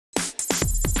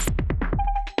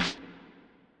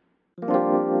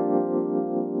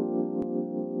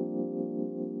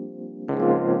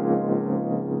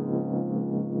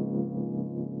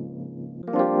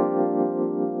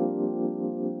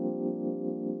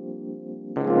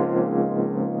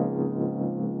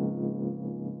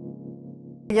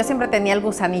Yo siempre tenía el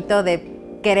gusanito de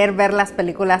querer ver las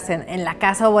películas en la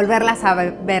casa o volverlas a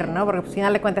ver, ¿no? Porque pues, al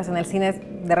final de cuentas en el cine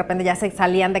de repente ya se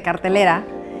salían de cartelera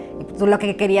y tú lo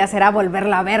que querías era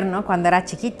volverla a ver, ¿no? Cuando era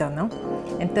chiquito, ¿no?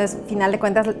 Entonces, al final de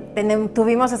cuentas,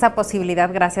 tuvimos esa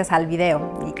posibilidad gracias al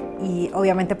video y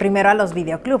obviamente primero a los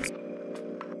videoclubs.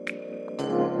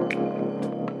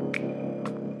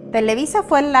 Televisa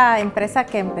fue la empresa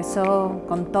que empezó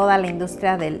con toda la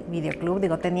industria del videoclub.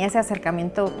 Digo, tenía ese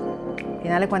acercamiento, al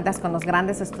final de cuentas, con los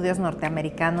grandes estudios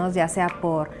norteamericanos, ya sea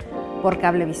por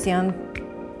cablevisión,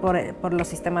 por los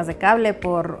sistemas de cable,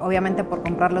 obviamente por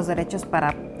comprar los derechos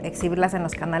para exhibirlas en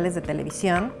los canales de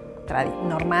televisión,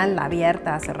 normal,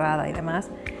 abierta, cerrada y demás.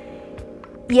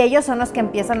 Y ellos son los que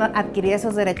empiezan a adquirir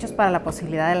esos derechos para la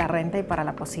posibilidad de la renta y para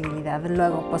la posibilidad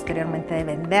luego, posteriormente, de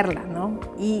venderla, ¿no?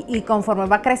 Y conforme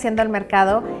va creciendo el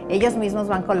mercado, ellos mismos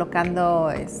van colocando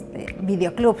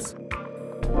videoclubs.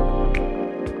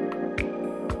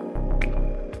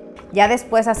 Ya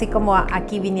después, así como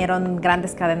aquí vinieron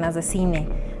grandes cadenas de cine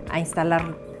a instalar,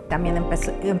 también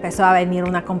empezó a venir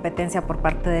una competencia por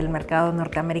parte del mercado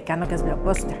norteamericano que es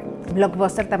Blockbuster.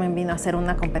 Blockbuster también vino a ser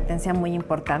una competencia muy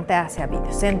importante hacia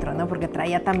Videocentro, ¿no? Porque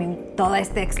traía también toda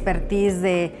esta expertise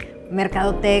de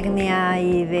mercadotecnia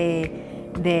y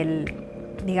del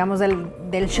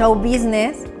show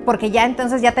business, porque ya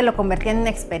entonces ya te lo convertían en una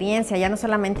experiencia, ya no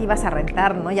solamente ibas a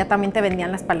rentar, ¿no? Ya también te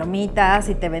vendían las palomitas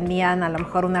y te vendían a lo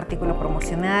mejor un artículo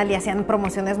promocional y hacían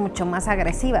promociones mucho más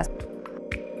agresivas.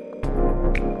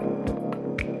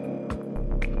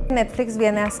 Netflix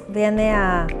viene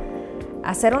a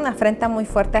hacer una afrenta muy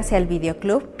fuerte hacia el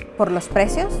videoclub por los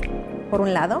precios, por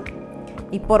un lado,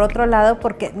 y por otro lado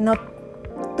porque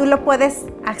tú lo puedes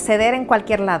acceder en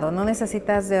cualquier lado, no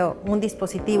necesitas de un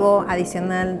dispositivo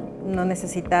adicional, no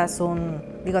necesitas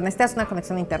necesitas una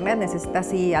conexión a internet, necesitas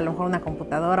sí, a lo mejor una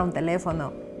computadora, un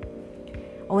teléfono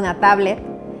o una tablet,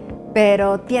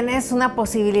 pero tienes una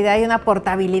posibilidad y una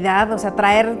portabilidad, o sea,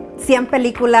 traer 100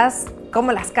 películas,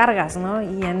 ¿cómo las cargas, no?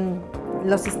 Y en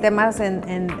los sistemas,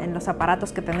 en los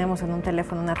aparatos que tenemos en un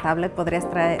teléfono, una tablet, podrías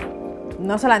traer,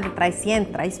 no solamente traes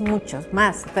 100, traes muchos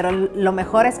más, pero lo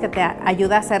mejor es que te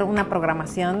ayuda a hacer una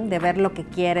programación, de ver lo que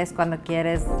quieres, cuando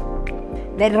quieres,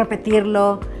 de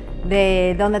repetirlo,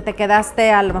 de donde te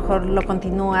quedaste, a lo mejor lo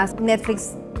continúas.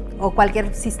 Netflix o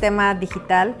cualquier sistema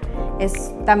digital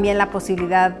es también la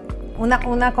posibilidad,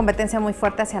 una competencia muy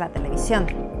fuerte hacia la televisión.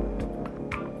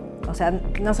 O sea,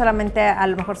 no solamente a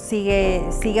lo mejor sigue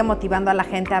motivando a la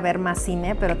gente a ver más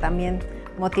cine, pero también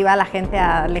motiva a la gente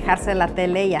a alejarse de la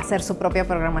tele y a hacer su propia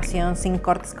programación sin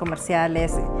cortes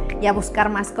comerciales y a buscar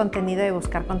más contenido y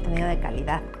buscar contenido de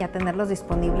calidad. Y a tenerlos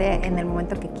disponible en el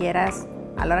momento que quieras,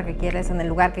 a la hora que quieras, en el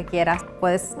lugar que quieras.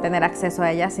 Puedes tener acceso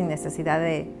a ellas sin necesidad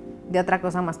de otra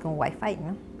cosa más que un Wi-Fi,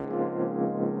 ¿no?